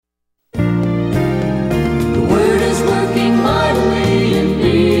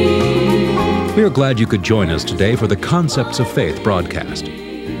We are glad you could join us today for the Concepts of Faith broadcast.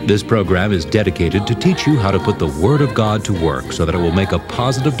 This program is dedicated to teach you how to put the Word of God to work so that it will make a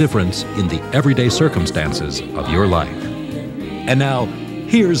positive difference in the everyday circumstances of your life. And now,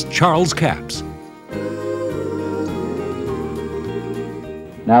 here's Charles Capps.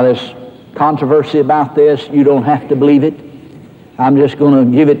 Now, there's controversy about this. You don't have to believe it. I'm just going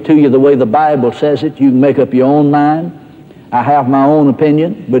to give it to you the way the Bible says it. You can make up your own mind. I have my own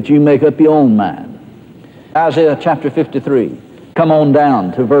opinion, but you make up your own mind. Isaiah chapter 53. Come on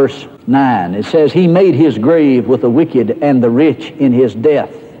down to verse 9. It says, He made His grave with the wicked and the rich in His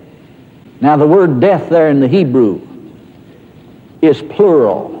death. Now, the word death there in the Hebrew is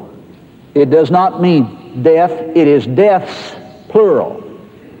plural. It does not mean death. It is deaths, plural.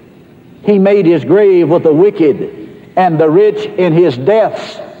 He made His grave with the wicked and the rich in His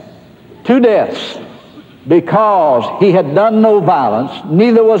deaths. Two deaths. Because He had done no violence,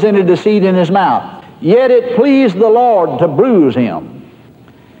 neither was any deceit in His mouth. Yet it pleased the Lord to bruise Him.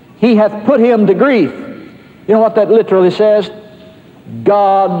 He hath put Him to grief. You know what that literally says?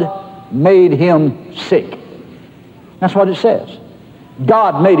 God made Him sick. That's what it says.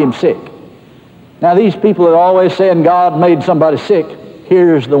 God made Him sick. Now, these people are always saying God made somebody sick.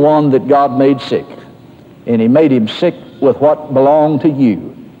 Here's the one that God made sick. And He made him sick with what belonged to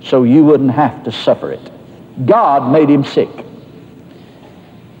you, so you wouldn't have to suffer it. God made him sick.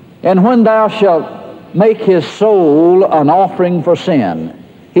 And when thou shalt make his soul an offering for sin,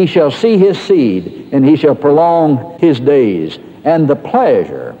 he shall see his seed, and he shall prolong his days. And the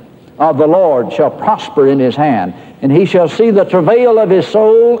pleasure of the Lord shall prosper in his hand, and he shall see the travail of his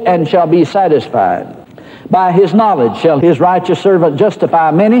soul, and shall be satisfied. By his knowledge shall his righteous servant justify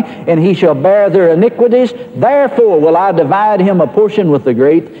many, and he shall bear their iniquities. Therefore will I divide him a portion with the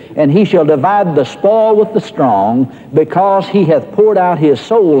great, and he shall divide the spoil with the strong, because he hath poured out his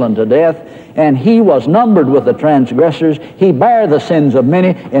soul unto death, and he was numbered with the transgressors. He bare the sins of many,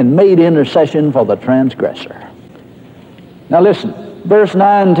 and made intercession for the transgressor. Now listen, verse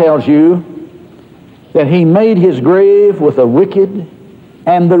 9 tells you that he made his grave with the wicked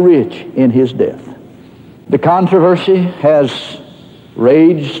and the rich in his death. The controversy has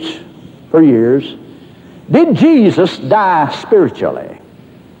raged for years. Did Jesus die spiritually?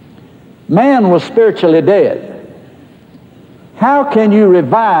 Man was spiritually dead. How can you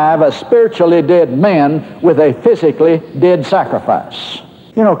revive a spiritually dead man with a physically dead sacrifice?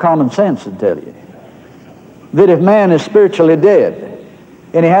 You know, common sense would tell you that if man is spiritually dead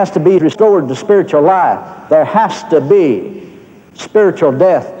and he has to be restored to spiritual life, there has to be spiritual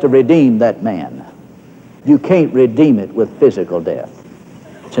death to redeem that man. You can't redeem it with physical death.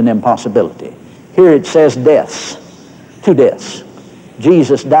 It's an impossibility. Here it says deaths. Two deaths.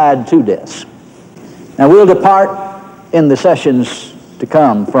 Jesus died two deaths. Now we'll depart in the sessions to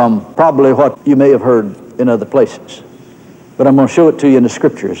come from probably what you may have heard in other places. But I'm going to show it to you in the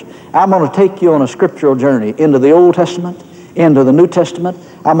Scriptures. I'm going to take you on a scriptural journey into the Old Testament, into the New Testament.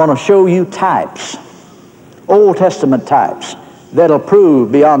 I'm going to show you types, Old Testament types, that'll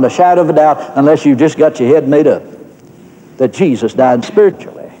prove beyond a shadow of a doubt, unless you just got your head made up, that Jesus died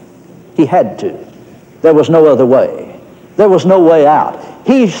spiritually. He had to. There was no other way. There was no way out.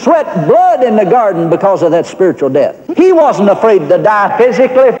 He sweat blood in the garden because of that spiritual death. He wasn't afraid to die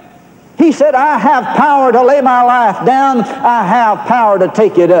physically. He said, I have power to lay my life down. I have power to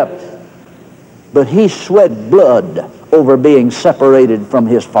take it up. But he sweat blood over being separated from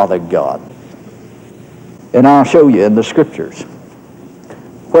his Father God. And I'll show you in the Scriptures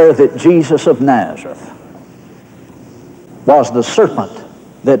where that Jesus of Nazareth was the serpent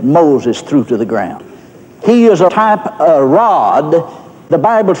that Moses threw to the ground. He is a type, a rod. The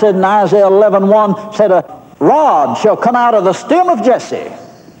Bible said in Isaiah 11:1, said a rod shall come out of the stem of Jesse.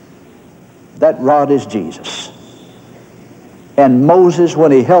 That rod is Jesus. And Moses,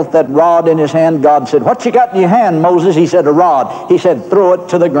 when he held that rod in his hand, God said, what you got in your hand, Moses? He said, a rod. He said, throw it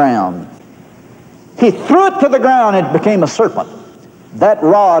to the ground. He threw it to the ground, and it became a serpent. That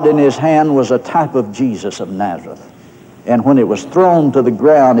rod in his hand was a type of Jesus of Nazareth. And when it was thrown to the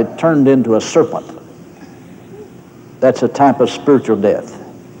ground, it turned into a serpent. That's a type of spiritual death,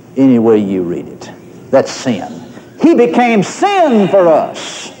 any way you read it. That's sin. He became sin for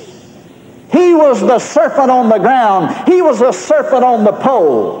us. He was the serpent on the ground. He was the serpent on the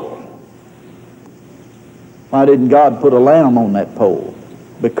pole. Why didn't God put a lamb on that pole?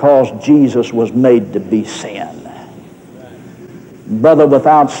 Because Jesus was made to be sin. Brother,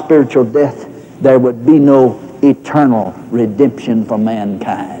 without spiritual death, there would be no eternal redemption for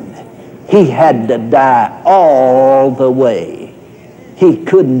mankind. He had to die all the way. He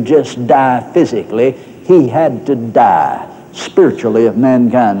couldn't just die physically. He had to die spiritually if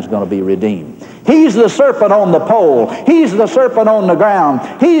mankind's going to be redeemed. He's the serpent on the pole. He's the serpent on the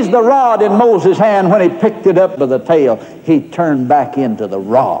ground. He's the rod in Moses' hand. When he picked it up by the tail, he turned back into the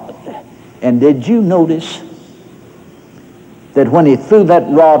rod. And did you notice that when he threw that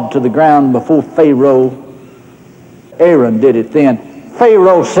rod to the ground before Pharaoh, Aaron did it then.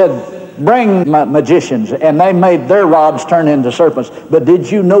 Pharaoh said, bring magicians, and they made their rods turn into serpents. But did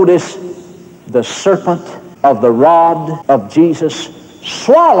you notice the serpent of the rod of Jesus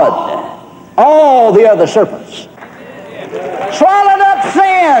swallowed all the other serpents? Swallowed up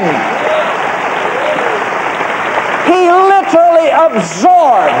sin. He literally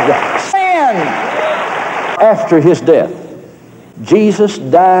absorbed sin. After his death, Jesus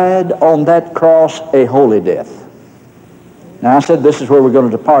died on that cross a holy death. Now I said this is where we're going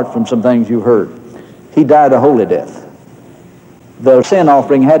to depart from some things you heard. He died a holy death. The sin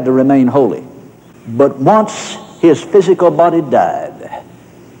offering had to remain holy. But once his physical body died,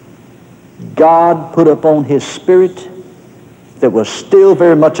 God put upon his spirit that was still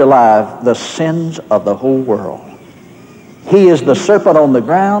very much alive the sins of the whole world. He is the serpent on the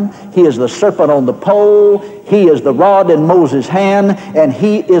ground. He is the serpent on the pole. He is the rod in Moses' hand. And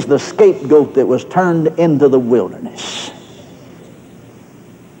he is the scapegoat that was turned into the wilderness.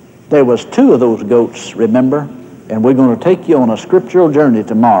 There was two of those goats, remember? And we're going to take you on a scriptural journey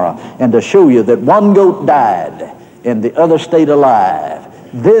tomorrow and to show you that one goat died and the other stayed alive.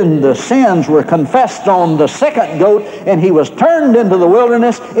 Then the sins were confessed on the second goat, and he was turned into the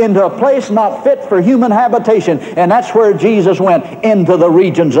wilderness, into a place not fit for human habitation. And that's where Jesus went, into the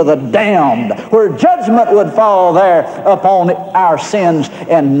regions of the damned, where judgment would fall there upon our sins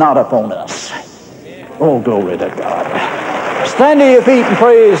and not upon us. Oh, glory to God. Stand to your feet and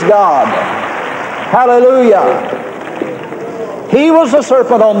praise God. Hallelujah. He was the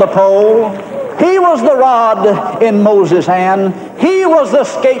serpent on the pole. He was the rod in Moses' hand. He was the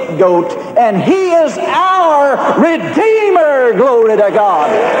scapegoat, and he is our Redeemer. Glory to God.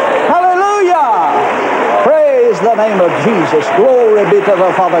 Hallelujah. Praise the name of Jesus. Glory be to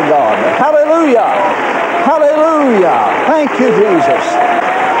the Father God. Hallelujah. Hallelujah. Thank you, Jesus.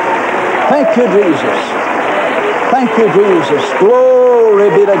 Thank you, Jesus. Thank you, Jesus. Glory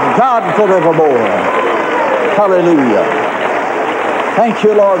be to God forevermore. Hallelujah. Thank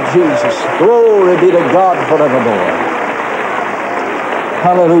you, Lord Jesus. Glory be to God forevermore.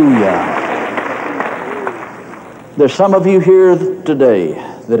 Hallelujah. There's some of you here today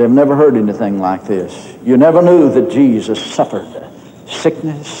that have never heard anything like this. You never knew that Jesus suffered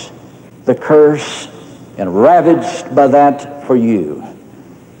sickness, the curse, and ravaged by that for you.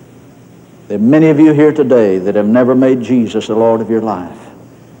 There are many of you here today that have never made Jesus the Lord of your life.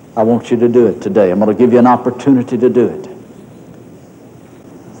 I want you to do it today. I'm going to give you an opportunity to do it.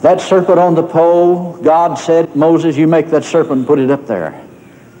 That serpent on the pole, God said, Moses, you make that serpent and put it up there.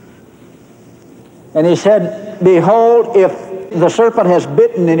 And he said, behold, if the serpent has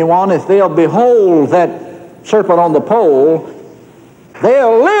bitten anyone, if they'll behold that serpent on the pole,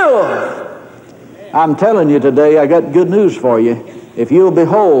 they'll live. I'm telling you today, I got good news for you. If you'll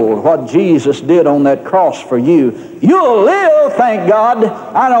behold what Jesus did on that cross for you, you'll live, thank God.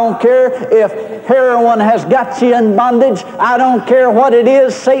 I don't care if heroin has got you in bondage. I don't care what it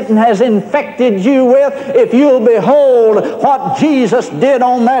is Satan has infected you with. If you'll behold what Jesus did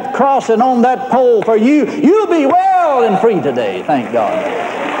on that cross and on that pole for you, you'll be well and free today, thank God.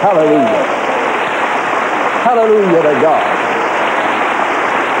 Hallelujah. Hallelujah to God.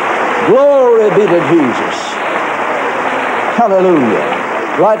 Glory be to Jesus.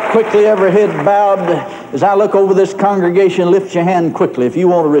 Hallelujah. Right quickly, every head bowed. As I look over this congregation, lift your hand quickly if you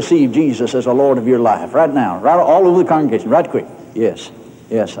want to receive Jesus as the Lord of your life. Right now, right all over the congregation, right quick. Yes,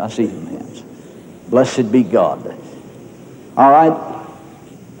 yes, I see some hands. Blessed be God. All right,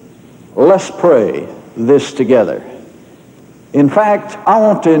 let's pray this together. In fact, I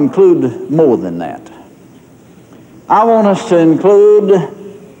want to include more than that. I want us to include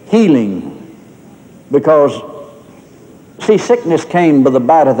healing, because see, sickness came by the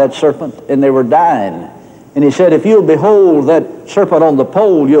bite of that serpent, and they were dying. And he said, if you'll behold that serpent on the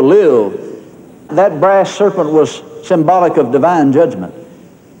pole, you'll live. That brass serpent was symbolic of divine judgment.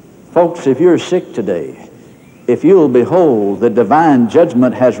 Folks, if you're sick today, if you'll behold that divine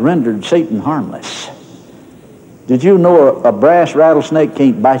judgment has rendered Satan harmless. Did you know a brass rattlesnake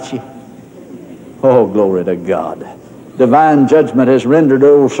can't bite you? Oh, glory to God. Divine judgment has rendered the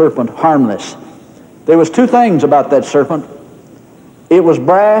old serpent harmless. There was two things about that serpent. It was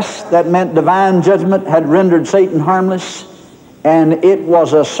brass, that meant divine judgment had rendered Satan harmless. And it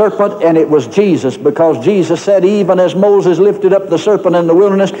was a serpent, and it was Jesus, because Jesus said, even as Moses lifted up the serpent in the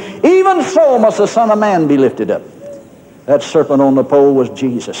wilderness, even so must the Son of Man be lifted up. That serpent on the pole was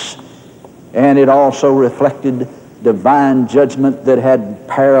Jesus. And it also reflected divine judgment that had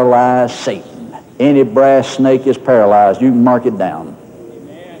paralyzed Satan. Any brass snake is paralyzed. You can mark it down.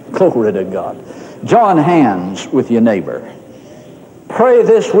 Glory to God. Join hands with your neighbor. Pray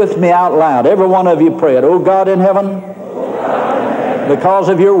this with me out loud. Every one of you pray it. Oh God in heaven, because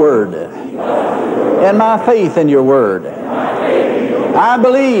of your word and my faith in your word, I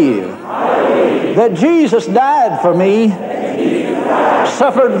believe that Jesus died for me,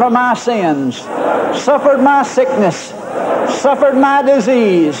 suffered for my sins, suffered my sickness, suffered my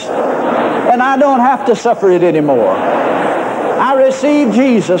disease, and I don't have to suffer it anymore. I receive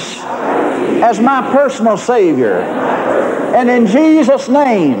Jesus as my personal Savior, and in Jesus'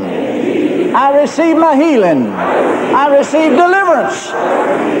 name I receive my healing. I receive deliverance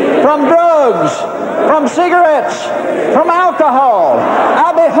from drugs, from cigarettes, from alcohol.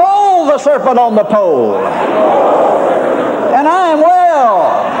 I behold the serpent on the pole, and I am well.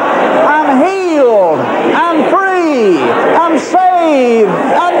 I'm healed. I'm free. I'm saved.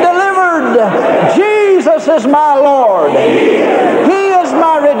 I'm delivered. Jesus is my Lord. He is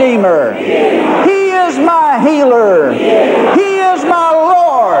my Redeemer. He is my healer. He is my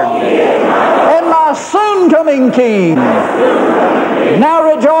Lord and my soon-coming King. Now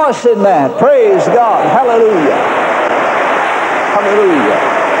rejoice in that. Praise God. Hallelujah. Hallelujah.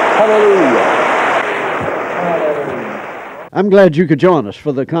 Hallelujah. I'm glad you could join us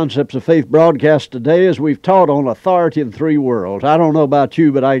for the Concepts of Faith broadcast today as we've taught on authority in three worlds. I don't know about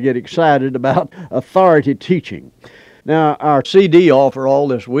you, but I get excited about authority teaching. Now, our CD offer all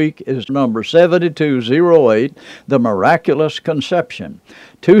this week is number 7208, The Miraculous Conception.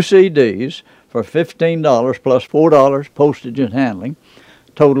 2 CDs for $15 plus $4 postage and handling,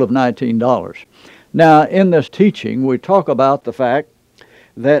 total of $19. Now, in this teaching, we talk about the fact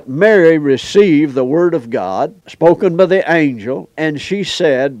that Mary received the Word of God, spoken by the angel, and she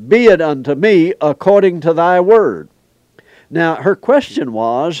said, "Be it unto me according to thy word." Now, her question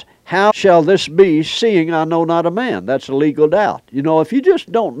was, how shall this be, seeing I know not a man? That's a legal doubt. You know, if you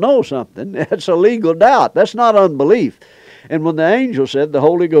just don't know something, that's a legal doubt. That's not unbelief. And when the angel said, "The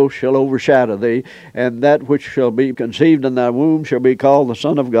Holy Ghost shall overshadow thee, and that which shall be conceived in thy womb shall be called the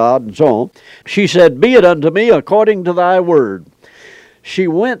Son of God," and so on, she said, "Be it unto me according to thy word." She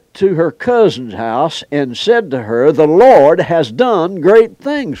went to her cousin's house and said to her, "The Lord has done great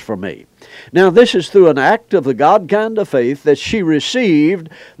things for me." Now, this is through an act of the God kind of faith that she received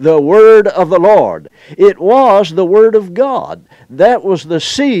the Word of the Lord. It was the Word of God. That was the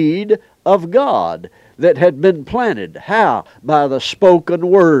seed of God that had been planted. How? By the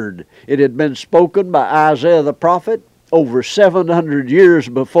spoken Word. It had been spoken by Isaiah the prophet over 700 years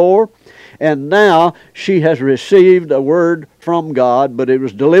before. And now she has received a word from God, but it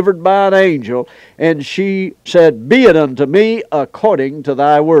was delivered by an angel, and she said, "Be it unto me according to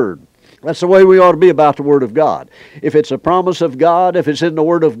thy word." That's the way we ought to be about the Word of God. If it's a promise of God, if it's in the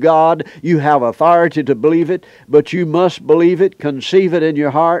Word of God, you have authority to believe it, but you must believe it, conceive it in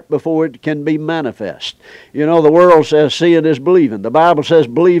your heart before it can be manifest. You know, the world says seeing is believing. The Bible says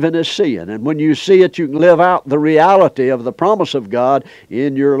believing is seeing. And when you see it, you can live out the reality of the promise of God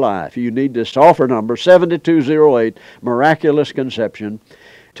in your life. You need this offer number, 7208, Miraculous Conception.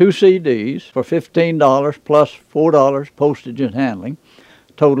 2 CDs for $15 plus $4 postage and handling.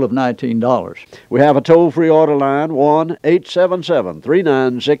 Total of $19. We have a toll-free order line,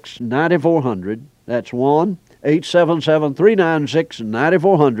 1-877-396-9400. That's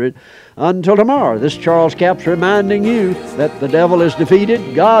 1-877-396-9400. Until tomorrow, this Charles Capps reminding you that the devil is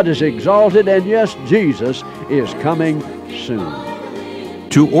defeated, God is exalted, and yes, Jesus is coming soon.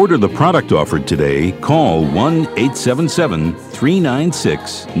 To order the product offered today, call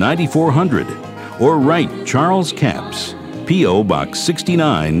 1-877-396-9400 or write Charles Capps, P.O. Box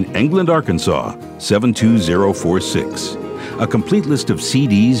 69, England, Arkansas, 72046. A complete list of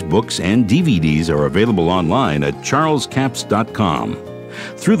CDs, books, and DVDs are available online at charlescapps.com.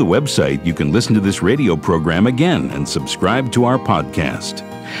 Through the website, you can listen to this radio program again and subscribe to our podcast.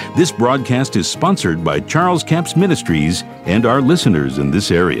 This broadcast is sponsored by Charles Capps Ministries and our listeners in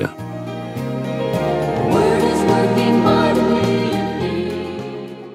this area.